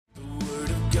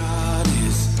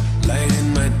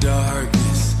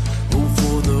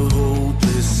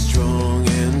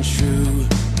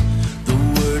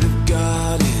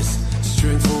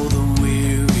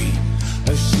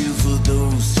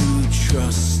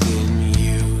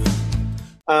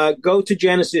Go to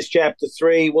Genesis chapter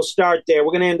 3. We'll start there.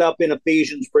 We're going to end up in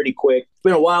Ephesians pretty quick. It's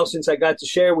been a while since I got to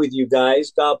share with you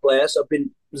guys. God bless. I've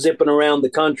been zipping around the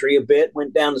country a bit.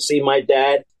 Went down to see my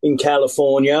dad in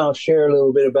California. I'll share a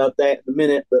little bit about that in a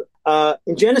minute. But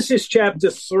in Genesis chapter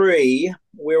 3,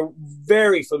 we're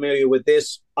very familiar with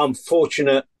this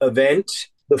unfortunate event,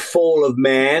 the fall of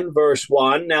man, verse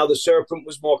 1. Now the serpent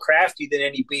was more crafty than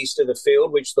any beast of the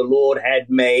field which the Lord had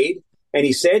made. And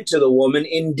he said to the woman,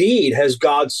 indeed, has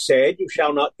God said, you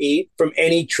shall not eat from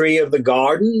any tree of the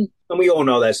garden? And we all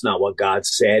know that's not what God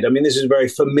said. I mean, this is very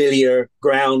familiar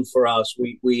ground for us.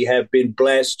 We have been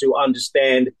blessed to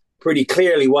understand pretty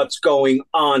clearly what's going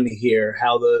on here,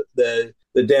 how the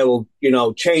devil,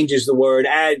 changes the word,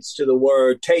 adds to the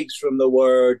word, takes from the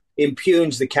word,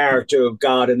 impugns the character of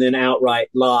God, and then outright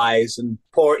lies. And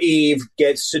poor Eve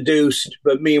gets seduced,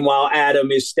 but meanwhile,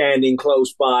 Adam is standing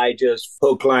close by, just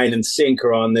hook, line, and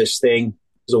sinker on this thing.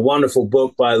 There's a wonderful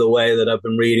book, by the way, that I've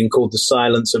been reading called The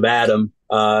Silence of Adam.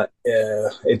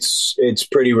 It's a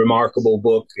pretty remarkable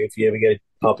book if you ever get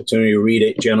an opportunity to read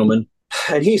it, gentlemen.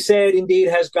 And he said, indeed,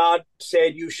 has God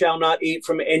said, you shall not eat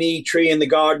from any tree in the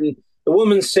garden? The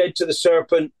woman said to the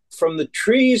serpent, from the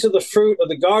trees of the fruit of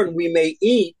the garden we may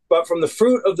eat, but from the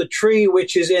fruit of the tree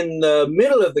which is in the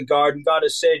middle of the garden, God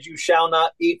has said, you shall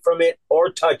not eat from it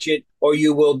or touch it, or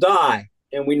you will die.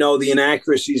 And we know the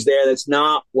inaccuracies there. That's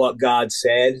not what God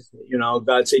said.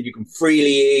 God said you can freely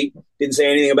eat. Didn't say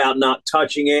anything about not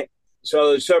touching it.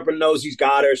 So the serpent knows he's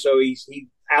got her. So he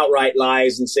outright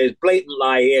lies and says, blatant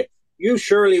lie here. You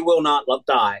surely will not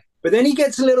die. But then he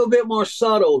gets a little bit more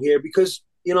subtle here because,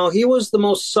 he was the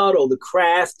most subtle, the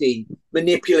crafty,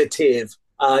 manipulative.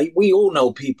 We all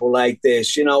know people like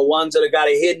this, ones that have got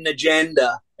a hidden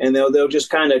agenda, and they'll just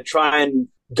kind of try and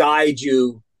guide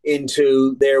you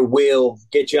into their will,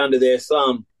 get you under their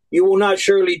thumb. You will not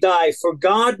surely die, for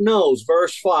God knows,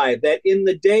 verse 5, that in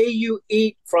the day you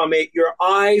eat from it, your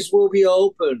eyes will be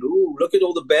opened. Ooh, look at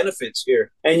all the benefits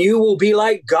here. And you will be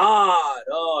like God.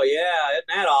 Oh, yeah, isn't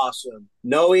that awesome?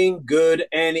 Knowing good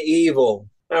and evil.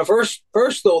 Now, first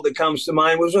thought that comes to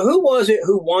mind was, who was it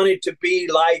who wanted to be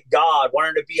like God,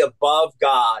 wanted to be above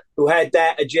God, who had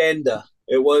that agenda?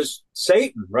 It was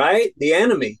Satan, right? The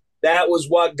enemy. That was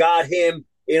what got him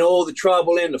in all the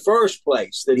trouble in the first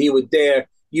place, that he would dare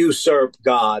usurp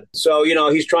God. So,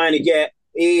 he's trying to get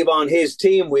Eve on his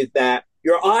team with that.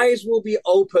 Your eyes will be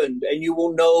opened and you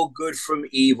will know good from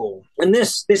evil. And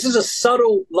this is a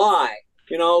subtle lie.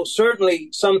 Certainly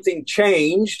something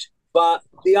changed, but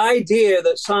the idea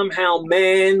that somehow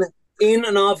man in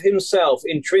and of himself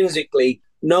intrinsically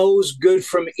knows good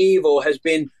from evil has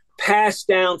been passed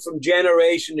down from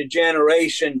generation to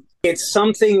generation. It's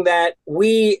something that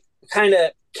we kind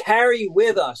of carry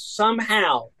with us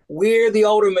somehow. We're the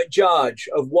ultimate judge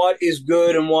of what is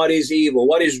good and what is evil,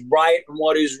 what is right and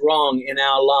what is wrong in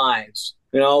our lives.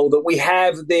 That we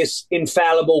have this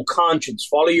infallible conscience.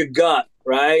 Follow your gut,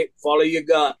 right? Follow your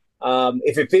gut.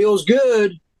 If it feels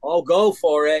good, I'll go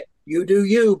for it. You do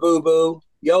you, boo-boo,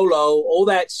 YOLO, all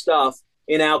that stuff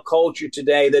in our culture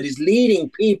today that is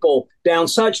leading people down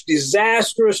such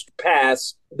disastrous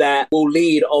paths that will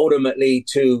lead ultimately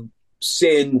to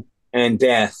sin and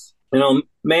death.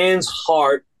 Man's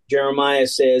heart, Jeremiah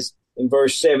says in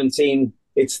verse 17,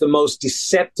 it's the most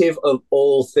deceptive of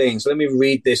all things. Let me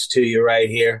read this to you right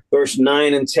here. Verse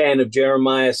 9 and 10 of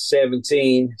Jeremiah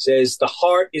 17 says, the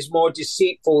heart is more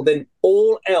deceitful than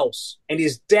all else and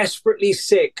is desperately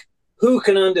sick. Who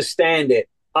can understand it?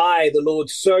 I, the Lord,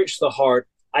 search the heart.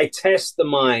 I test the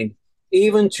mind,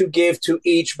 even to give to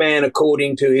each man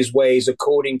according to his ways,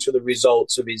 according to the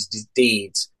results of his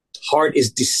deeds. Heart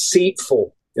is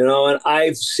deceitful, and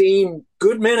I've seen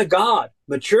good men of God,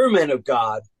 mature men of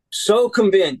God, so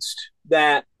convinced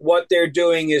that what they're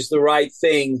doing is the right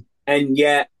thing, and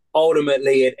yet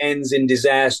ultimately it ends in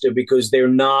disaster because they're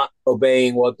not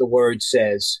obeying what the word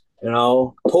says.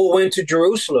 Paul went to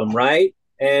Jerusalem, right?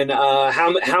 And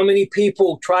how many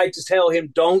people tried to tell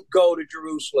him, don't go to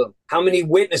Jerusalem? How many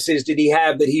witnesses did he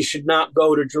have that he should not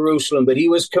go to Jerusalem? But he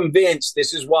was convinced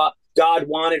this is what God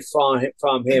wanted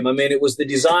from him. I mean, it was the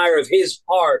desire of his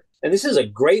heart. And this is a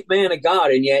great man of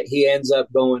God, and yet he ends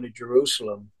up going to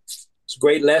Jerusalem. It's a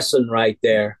great lesson right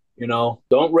there.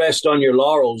 Don't rest on your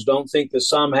laurels. Don't think that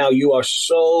somehow you are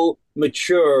so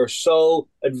mature, so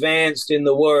advanced in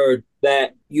the word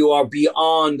that you are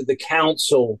beyond the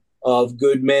counsel of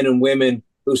good men and women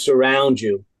who surround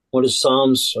you. What is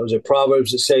Psalms, or is it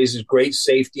Proverbs that says there's great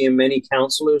safety in many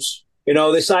counselors?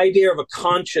 This idea of a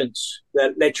conscience,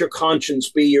 that let your conscience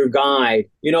be your guide.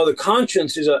 The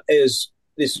conscience is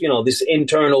this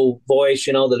internal voice,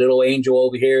 the little angel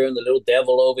over here and the little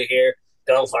devil over here.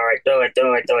 go for it, do it,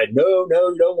 do it, do it. No, no,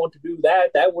 you don't want to do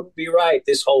that. That wouldn't be right.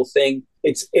 This whole thing,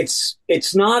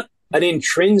 it's not an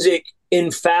intrinsic,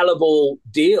 infallible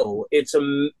deal. It's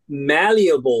a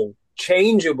malleable,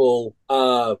 changeable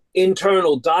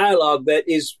internal dialogue that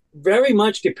is very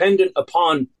much dependent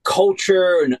upon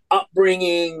culture and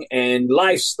upbringing and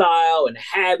lifestyle and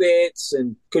habits,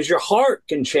 and because your heart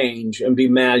can change and be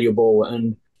malleable.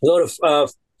 And go to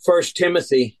 1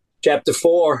 Timothy chapter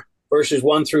 4, verses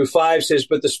 1-5 says,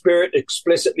 but the Spirit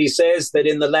explicitly says that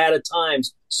in the latter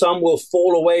times, some will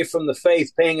fall away from the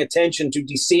faith, paying attention to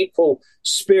deceitful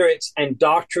spirits and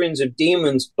doctrines of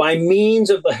demons, by means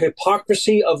of the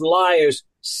hypocrisy of liars,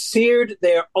 seared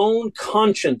their own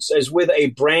conscience as with a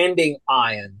branding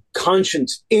iron.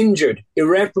 Conscience injured,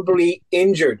 irreparably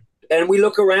injured. And we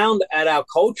look around at our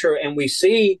culture and we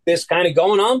see this kind of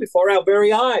going on before our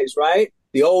very eyes, right?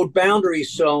 The old boundary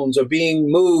stones are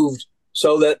being moved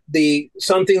so that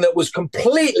something that was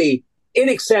completely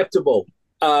unacceptable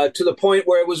to the point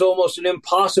where it was almost an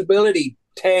impossibility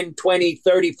 10, 20,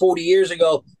 30, 40 years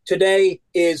ago, today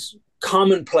is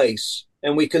commonplace.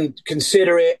 And we can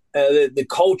consider it, the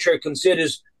culture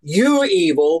considers you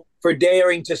evil for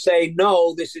daring to say,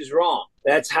 no, this is wrong.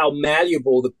 That's how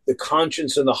malleable the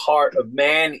conscience and the heart of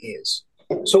man is.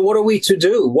 So what are we to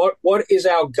do? What is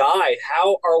our guide?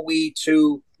 How are we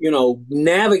to,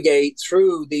 navigate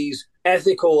through these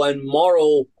ethical and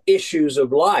moral issues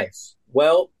of life?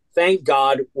 Well, thank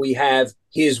God we have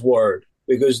his word,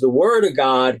 because the word of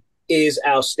God is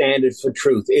our standard for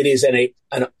truth. It is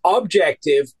an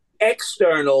objective,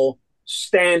 external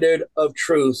standard of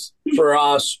truth for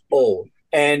us all.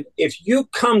 And if you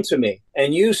come to me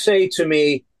and you say to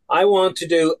me, I want to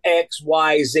do X,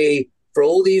 Y, Z for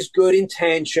all these good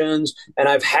intentions, and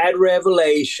I've had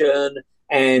revelation,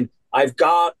 and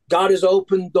God has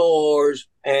opened doors,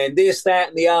 and this, that,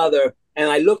 and the other, and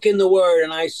I look in the word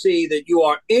and I see that you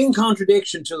are in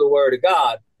contradiction to the word of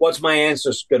God, what's my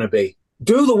answer going to be?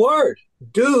 Do the word.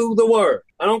 Do the word.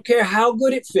 I don't care how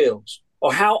good it feels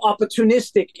or how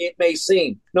opportunistic it may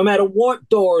seem. No matter what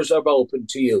doors are open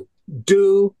to you,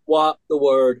 do what the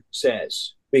word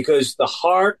says, because the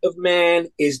heart of man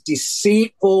is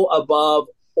deceitful above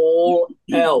all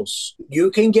else.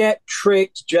 You can get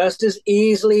tricked just as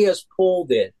easily as Paul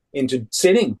did into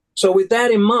sinning. So with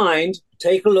that in mind,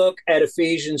 take a look at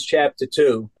Ephesians chapter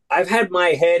 2. I've had my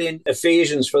head in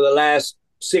Ephesians for the last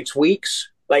 6 weeks,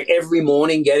 like every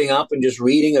morning getting up and just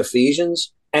reading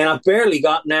Ephesians. And I've barely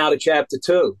gotten out of chapter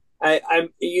 2.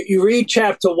 You read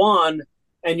chapter 1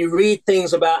 and you read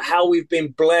things about how we've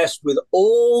been blessed with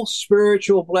all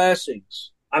spiritual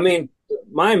blessings. I mean,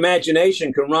 my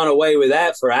imagination can run away with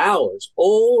that for hours.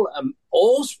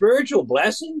 All spiritual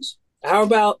blessings? How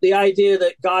about the idea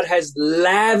that God has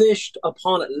lavished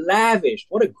upon it? Lavished.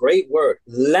 What a great word.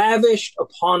 Lavished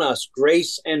upon us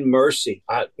grace and mercy.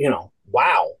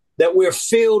 Wow. That we're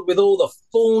filled with all the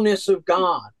fullness of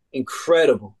God.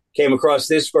 Incredible. Came across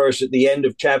this verse at the end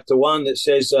of chapter 1 that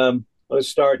says, let's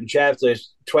start in chapter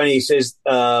 20. It says,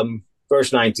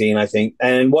 verse 19, I think.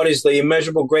 And what is the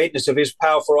immeasurable greatness of his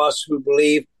power for us who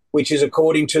believe, which is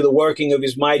according to the working of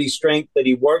his mighty strength that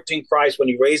he worked in Christ when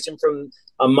he raised him from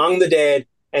among the dead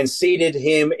and seated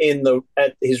him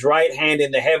at his right hand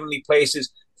in the heavenly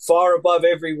places, far above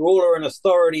every ruler and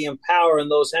authority and power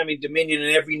and those having dominion,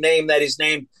 and every name that is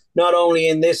named, not only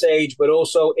in this age, but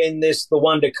also in this, the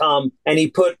one to come. And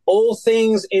he put all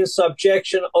things in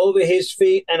subjection over his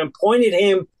feet and appointed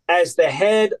him as the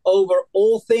head over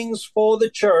all things for the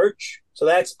church. So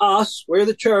that's us. We're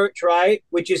the church, right?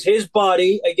 Which is his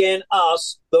body. Again,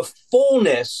 us, the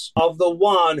fullness of the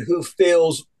one who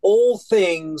fills all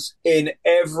things in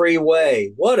every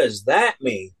way. What does that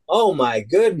mean? Oh my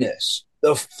goodness.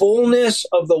 The fullness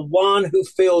of the one who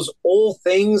fills all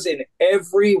things in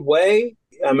every way.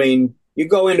 I mean, you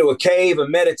go into a cave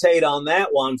and meditate on that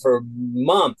one for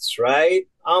months, right?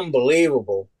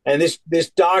 Unbelievable. And this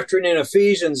doctrine in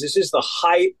Ephesians, this is the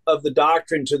height of the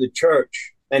doctrine to the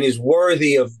church and is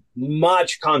worthy of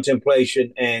much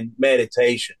contemplation and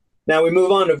meditation. Now we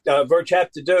move on to verse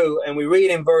chapter 2, and we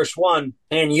read in verse 1,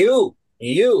 and you,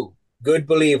 good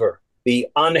believer, the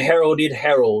unheralded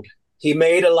herald, he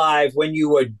made alive when you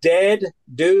were dead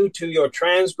due to your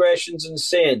transgressions and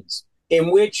sins,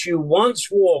 in which you once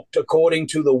walked according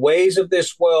to the ways of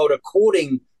this world,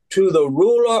 according to the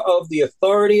ruler of the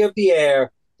authority of the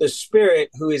air, the spirit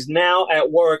who is now at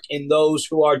work in those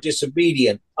who are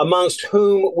disobedient, amongst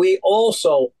whom we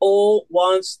also all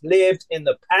once lived in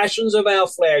the passions of our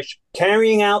flesh,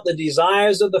 carrying out the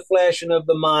desires of the flesh and of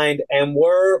the mind, and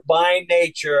were by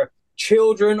nature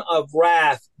children of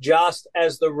wrath, just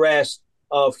as the rest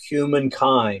of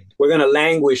humankind. We're going to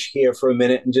languish here for a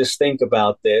minute and just think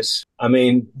about this. I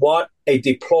mean, what a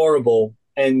deplorable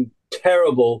and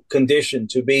terrible condition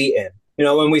to be in. You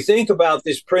know, when we think about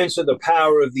this prince of the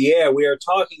power of the air, we are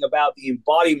talking about the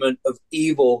embodiment of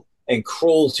evil and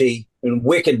cruelty and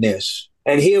wickedness.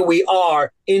 And here we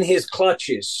are in his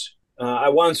clutches. I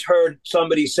once heard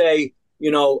somebody say,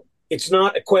 you know, it's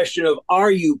not a question of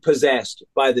are you possessed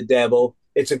by the devil?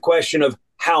 It's a question of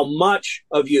how much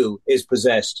of you is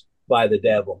possessed by the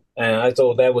devil. And I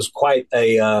thought that was quite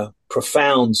a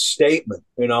profound statement.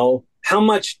 You know, how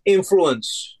much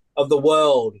influence of the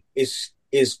world is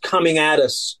coming at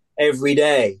us every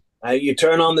day. You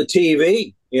turn on the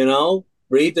TV, you know,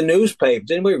 read the newspapers.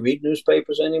 Does anybody read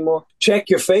newspapers anymore? Check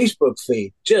your Facebook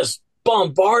feed. Just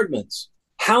bombardments.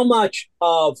 How much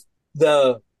of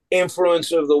the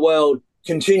influence of the world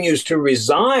continues to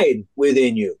reside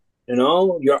within you? You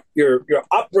know, your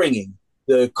upbringing,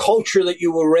 the culture that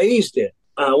you were raised in.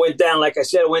 I went down, like I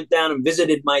said, I went down and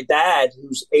visited my dad,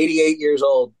 who's 88 years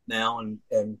old now,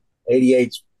 and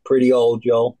 88's pretty old,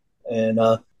 Joel, and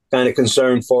kind of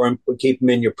concerned for him. But keep him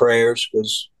in your prayers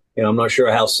because, you know, I'm not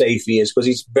sure how safe he is because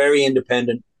he's very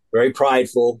independent, very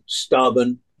prideful,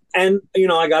 stubborn. And, you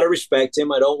know, I got to respect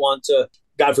him. I don't want to,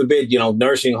 God forbid, you know,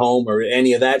 nursing home or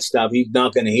any of that stuff. He's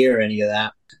not going to hear any of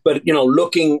that. But, you know,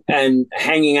 looking and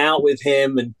hanging out with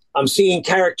him, and I'm seeing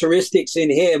characteristics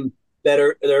in him that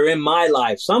are in my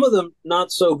life. Some of them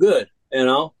not so good, you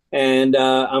know, and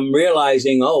I'm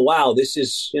realizing, oh, wow, this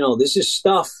is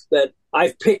stuff that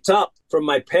I've picked up from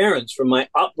my parents, from my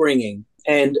upbringing.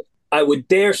 And I would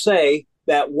dare say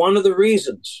that one of the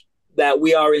reasons that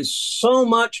we are in so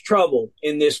much trouble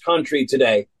in this country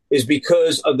today is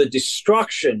because of the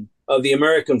destruction of the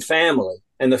American family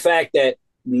and the fact that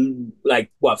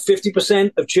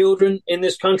 50% of children in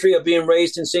this country are being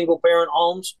raised in single parent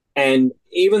homes. And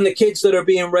even the kids that are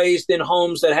being raised in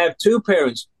homes that have two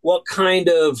parents, what kind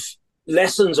of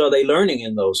lessons are they learning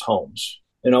in those homes?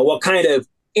 You know, what kind of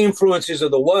influences of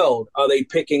the world are they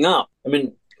picking up? I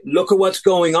mean, look at what's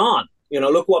going on. You know,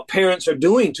 look what parents are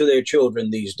doing to their children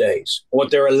these days,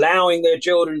 what they're allowing their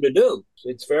children to do.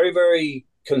 It's very, very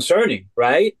concerning,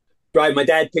 right? Right, my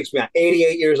dad picks me up,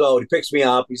 88 years old. He picks me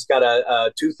up. He's got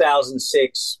a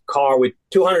 2006 car with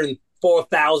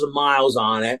 204,000 miles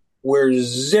on it. We're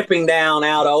zipping down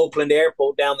out of Oakland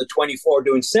Airport down the 24,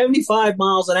 doing 75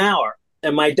 miles an hour.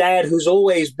 And my dad, who's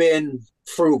always been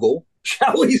frugal,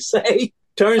 shall we say,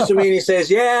 turns to me and he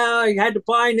says, yeah, I had to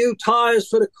buy new tires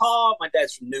for the car. My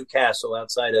dad's from Newcastle,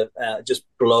 outside of just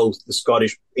below the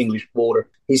Scottish-English border.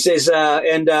 He says, I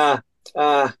didn't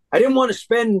want to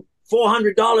spend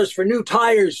 $400 for new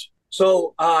tires.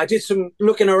 So I did some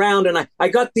looking around and I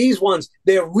got these ones.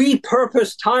 They're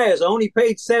repurposed tires. I only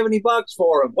paid $70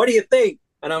 for them. What do you think?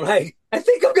 And I'm like, I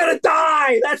think I'm going to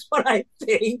die. That's what I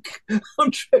think.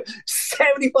 I'm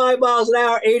 75 miles an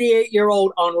hour,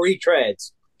 88-year-old on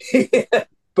retreads.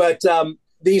 But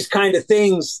these kind of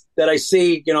things that I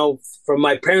see, you know, from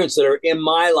my parents that are in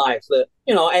my life, that,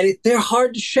 you know, and they're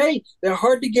hard to shake. They're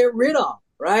hard to get rid of,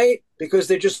 right? Because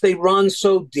they run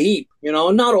so deep, you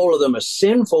know. Not all of them are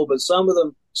sinful, but some of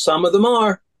them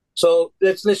are. So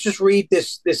let's just read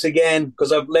this again,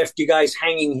 because I've left you guys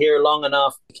hanging here long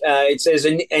enough. It says,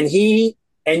 and he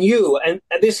and you, and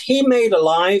this he made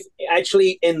alive,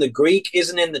 actually in the Greek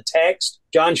isn't in the text.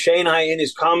 John Shanghai in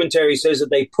his commentary says that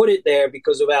they put it there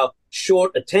because of our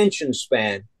short attention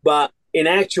span. But in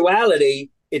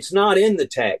actuality, it's not in the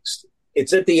text.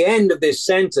 It's at the end of this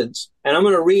sentence, and I'm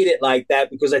going to read it like that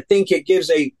because I think it gives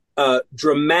a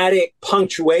dramatic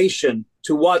punctuation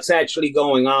to what's actually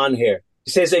going on here.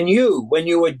 It says, and you, when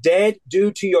you were dead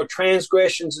due to your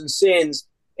transgressions and sins,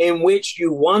 in which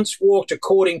you once walked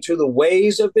according to the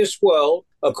ways of this world,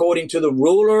 according to the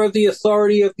ruler of the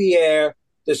authority of the air,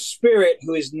 the spirit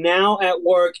who is now at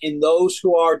work in those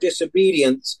who are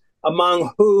disobedient,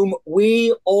 among whom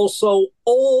we also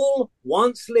all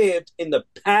once lived in the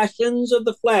passions of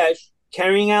the flesh,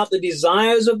 carrying out the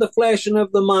desires of the flesh and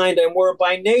of the mind, and were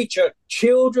by nature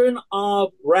children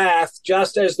of wrath,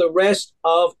 just as the rest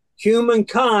of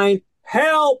humankind.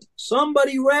 Help!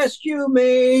 Somebody rescue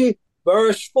me!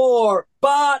 Verse 4,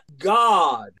 but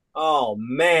God. Oh,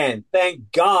 man,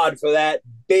 thank God for that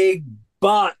big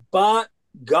but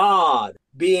God,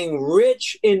 being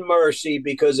rich in mercy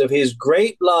because of his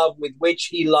great love with which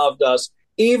he loved us,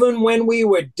 even when we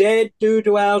were dead due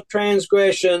to our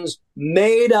transgressions,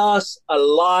 made us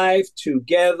alive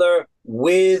together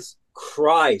with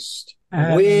Christ.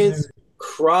 With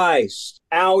Christ.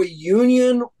 Our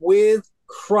union with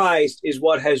Christ is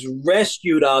what has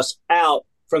rescued us out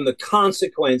from the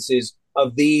consequences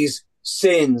of these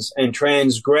sins and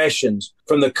transgressions,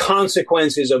 from the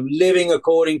consequences of living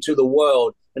according to the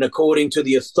world and according to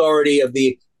the authority of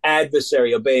the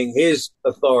adversary, obeying his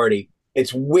authority.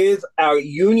 It's with our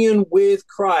union with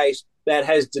Christ that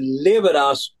has delivered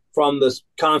us from the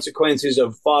consequences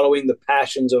of following the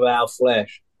passions of our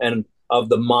flesh and of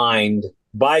the mind.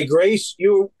 By grace,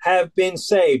 you have been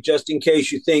saved, just in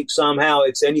case you think somehow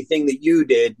it's anything that you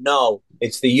did. No,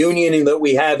 it's the union that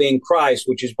we have in Christ,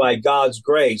 which is by God's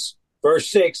grace.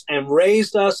 Verse 6, and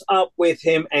raised us up with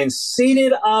him and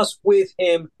seated us with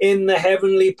him in the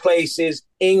heavenly places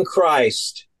in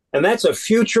Christ. And that's a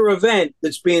future event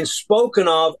that's being spoken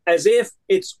of as if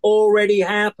it's already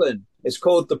happened. It's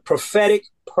called the prophetic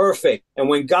perfect. And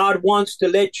when God wants to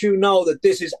let you know that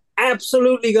this is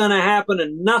absolutely going to happen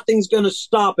and nothing's going to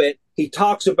stop it, he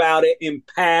talks about it in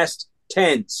past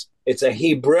tense. It's a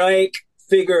Hebraic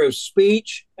figure of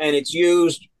speech, and it's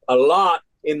used a lot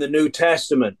in the New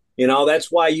Testament. You know,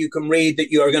 that's why you can read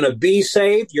that you are going to be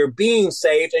saved, you're being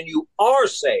saved, and you are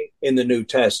saved in the New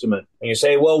Testament. And you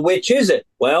say, well, which is it?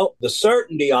 Well, the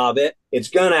certainty of it, it's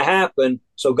going to happen.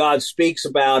 So God speaks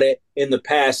about it in the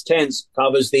past tense,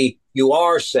 covers the you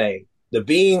are saved. The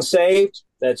being saved,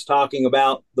 that's talking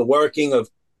about the working of,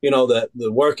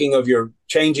 the working of your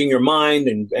changing your mind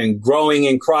and growing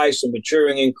in Christ and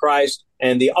maturing in Christ.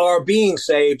 And the are being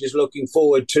saved is looking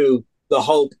forward to the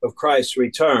hope of Christ's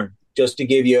return. Just to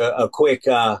give you a quick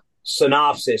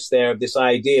synopsis there of this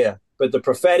idea. But the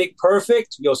prophetic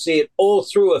perfect, you'll see it all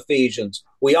through Ephesians.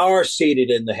 We are seated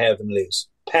in the heavenlies.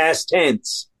 Past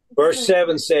tense. Verse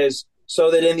 7 says,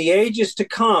 so that in the ages to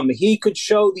come, he could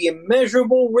show the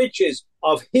immeasurable riches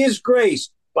of his grace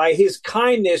by his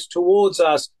kindness towards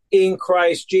us in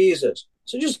Christ Jesus.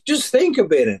 So just think a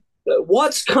bit.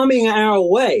 What's coming our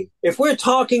way? If we're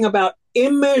talking about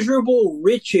immeasurable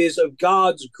riches of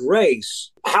God's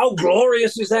grace, how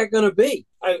glorious is that going to be?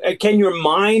 Can your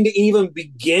mind even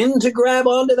begin to grab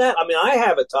onto that? I mean, I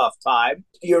have a tough time.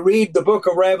 You read the book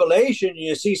of Revelation and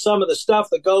you see some of the stuff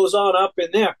that goes on up in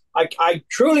there. I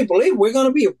truly believe we're going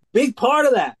to be a big part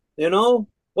of that.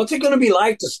 What's it going to be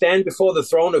like to stand before the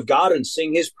throne of God and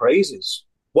sing his praises?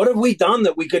 What have we done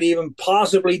that we could even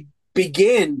possibly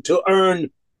begin to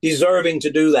earn deserving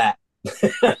to do that?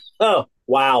 Oh,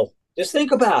 wow. Just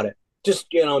think about it. Just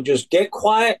get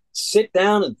quiet, sit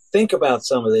down and think about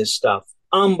some of this stuff.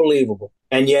 Unbelievable.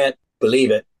 And yet,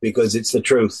 believe it because it's the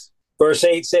truth. Verse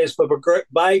 8 says, for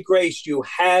by grace you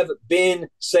have been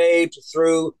saved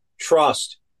through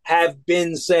trust. Have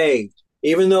been saved.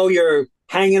 Even though you're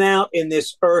hanging out in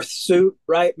this earth suit,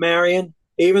 right, Marion?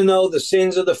 Even though the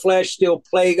sins of the flesh still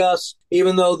plague us,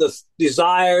 even though the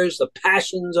desires, the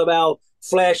passions of our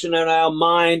flesh and our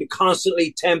mind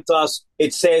constantly tempt us,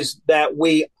 it says that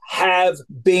we have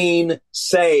been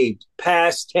saved,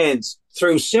 past tense,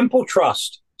 through simple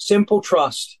trust. Simple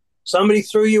trust. Somebody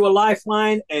threw you a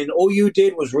lifeline and all you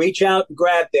did was reach out and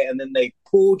grab it, and then they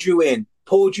pulled you in,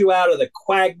 pulled you out of the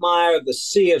quagmire of the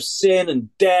sea of sin and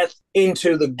death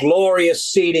into the glorious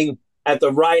seating at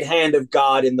the right hand of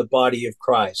God in the body of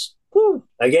Christ. Whew.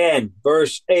 Again,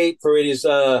 verse 8, for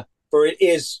it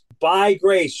is by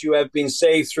grace you have been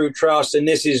saved through trust, and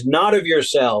this is not of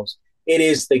yourselves. It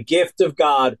is the gift of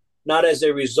God, not as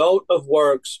a result of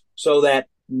works, so that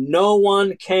no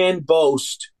one can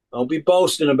boast. Don't be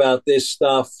boasting about this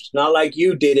stuff. It's not like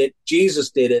you did it. Jesus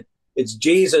did it. It's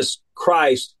Jesus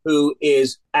Christ who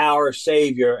is our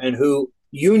Savior and who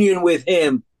union with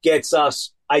him gets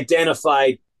us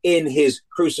identified in his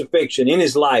crucifixion, in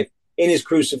his life, in his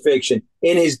crucifixion,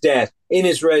 in his death, in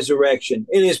his resurrection,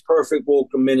 in his perfect walk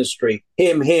of ministry.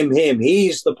 Him.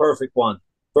 He's the perfect one.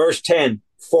 Verse 10,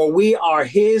 for we are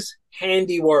his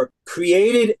handiwork,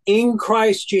 created in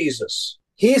Christ Jesus.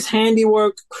 His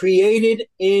handiwork created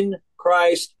in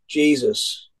Christ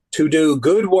Jesus to do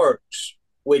good works,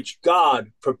 which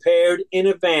God prepared in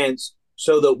advance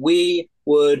so that we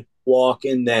would walk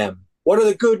in them. What are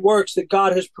the good works that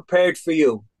God has prepared for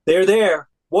you? They're there.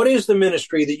 What is the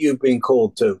ministry that you've been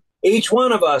called to? Each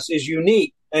one of us is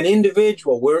unique and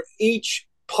individual. We're each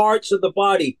parts of the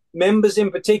body, members in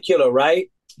particular,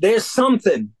 right? There's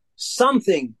something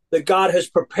that God has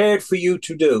prepared for you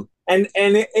to do. And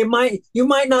you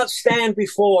might not stand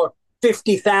before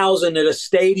 50,000 at a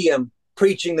stadium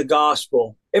preaching the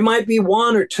gospel. It might be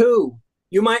one or two.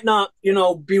 You might not,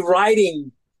 be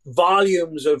writing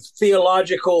volumes of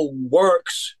theological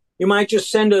works. You might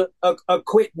just send a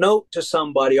quick note to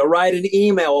somebody or write an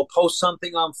email or post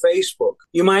something on Facebook.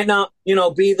 You might not,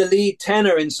 be the lead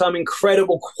tenor in some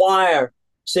incredible choir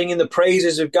singing the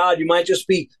praises of God. You might just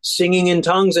be singing in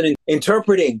tongues and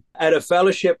interpreting at a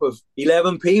fellowship of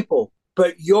 11 people.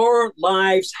 but your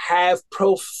lives have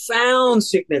profound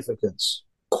significance.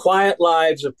 Quiet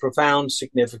lives of profound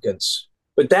significance.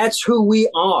 But that's who we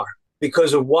are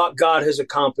because of what God has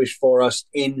accomplished for us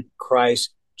in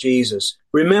Christ Jesus.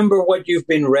 Remember what you've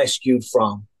been rescued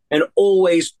from, and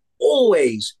always,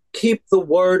 always keep the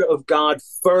word of God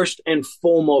first and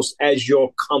foremost as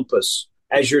your compass,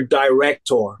 as your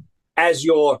director, as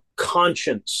your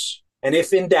conscience. And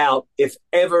if in doubt, if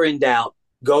ever in doubt,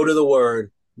 go to the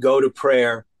word, go to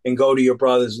prayer, and go to your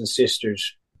brothers and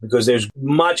sisters, because there's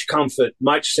much comfort,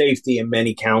 much safety in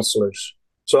many counselors.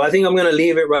 So I think I'm going to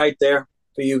leave it right there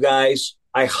for you guys.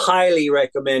 I highly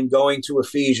recommend going to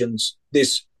Ephesians,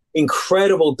 this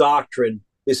incredible doctrine,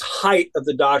 this height of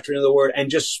the doctrine of the word,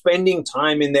 and just spending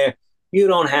time in there. You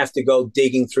don't have to go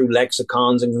digging through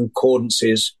lexicons and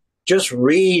concordances. Just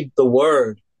read the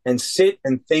word and sit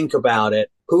and think about it.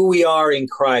 Who we are in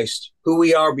Christ, who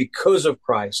we are because of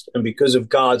Christ and because of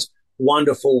God's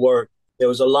wonderful work. There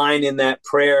was a line in that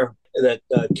prayer that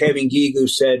Kevin Gigu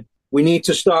said, we need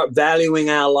to start valuing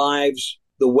our lives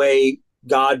the way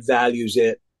God values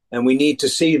it. And we need to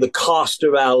see the cost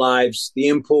of our lives, the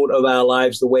import of our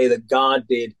lives, the way that God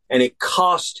did. And it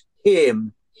cost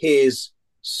him his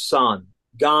son.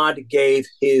 God gave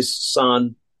his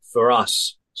son for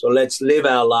us. So let's live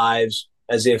our lives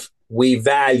as if we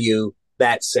value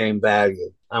that same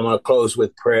value. I'm going to close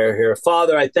with prayer here.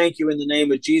 Father, I thank you in the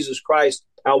name of Jesus Christ,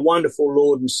 our wonderful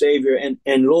Lord and Savior.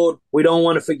 And Lord, we don't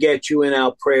want to forget you in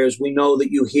our prayers. We know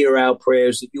that you hear our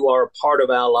prayers, that you are a part of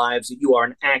our lives, that you are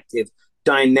an active,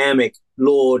 dynamic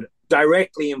Lord,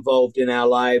 directly involved in our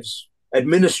lives,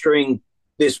 administering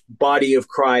this body of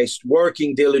Christ,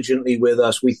 working diligently with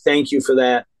us. We thank you for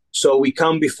that. So we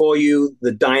come before you,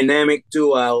 the dynamic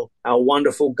duo, our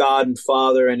wonderful God and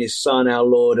Father and his Son, our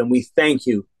Lord, and we thank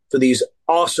you for these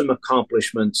awesome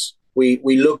accomplishments. We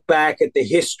look back at the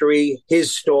history,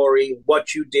 his story,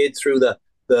 what you did through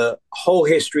the whole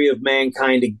history of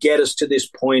mankind to get us to this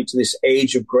point, to this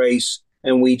age of grace.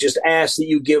 And we just ask that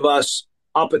you give us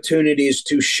opportunities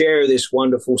to share this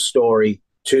wonderful story,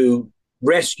 to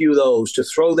rescue those, to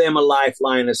throw them a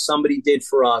lifeline as somebody did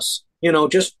for us,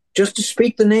 just to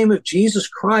speak the name of Jesus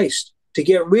Christ, to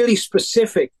get really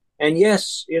specific. And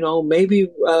yes, maybe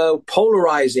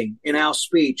polarizing in our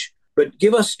speech, but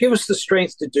give us the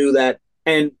strength to do that.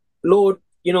 And Lord,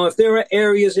 if there are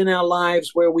areas in our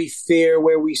lives where we fear,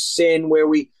 where we sin, where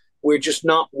we're just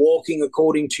not walking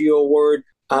according to your word,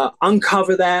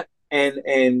 uncover that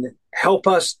and help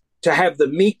us to have the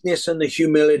meekness and the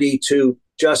humility to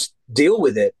just deal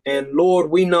with it. And Lord,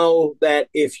 we know that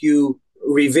if you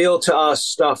reveal to us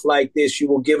stuff like this, you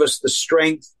will give us the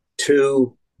strength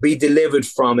to be delivered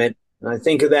from it. And I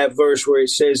think of that verse where it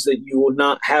says that you will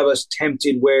not have us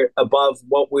tempted where above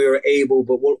what we are able,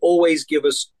 but will always give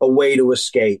us a way to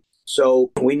escape.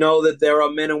 So we know that there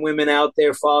are men and women out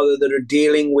there, Father, that are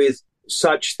dealing with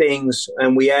such things,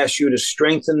 and we ask you to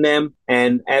strengthen them.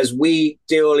 And as we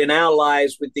deal in our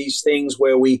lives with these things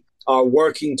where we are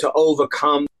working to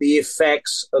overcome the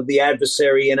effects of the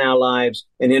adversary in our lives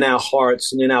and in our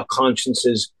hearts and in our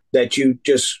consciences, that you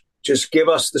just give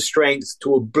us the strength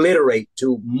to obliterate,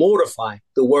 to mortify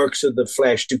the works of the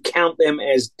flesh, to count them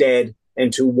as dead,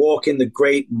 and to walk in the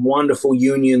great and wonderful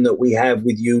union that we have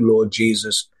with you, Lord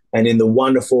Jesus, and in the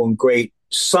wonderful and great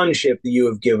sonship that you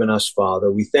have given us,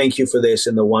 Father. We thank you for this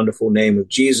in the wonderful name of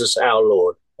Jesus, our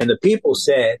Lord. And the people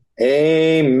said,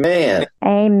 Amen.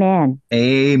 Amen.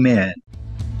 Amen.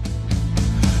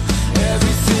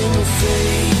 Everything will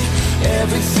fade,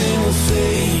 everything will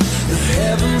fade. The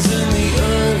heavens and the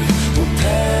earth will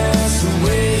pass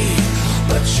away,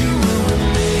 but you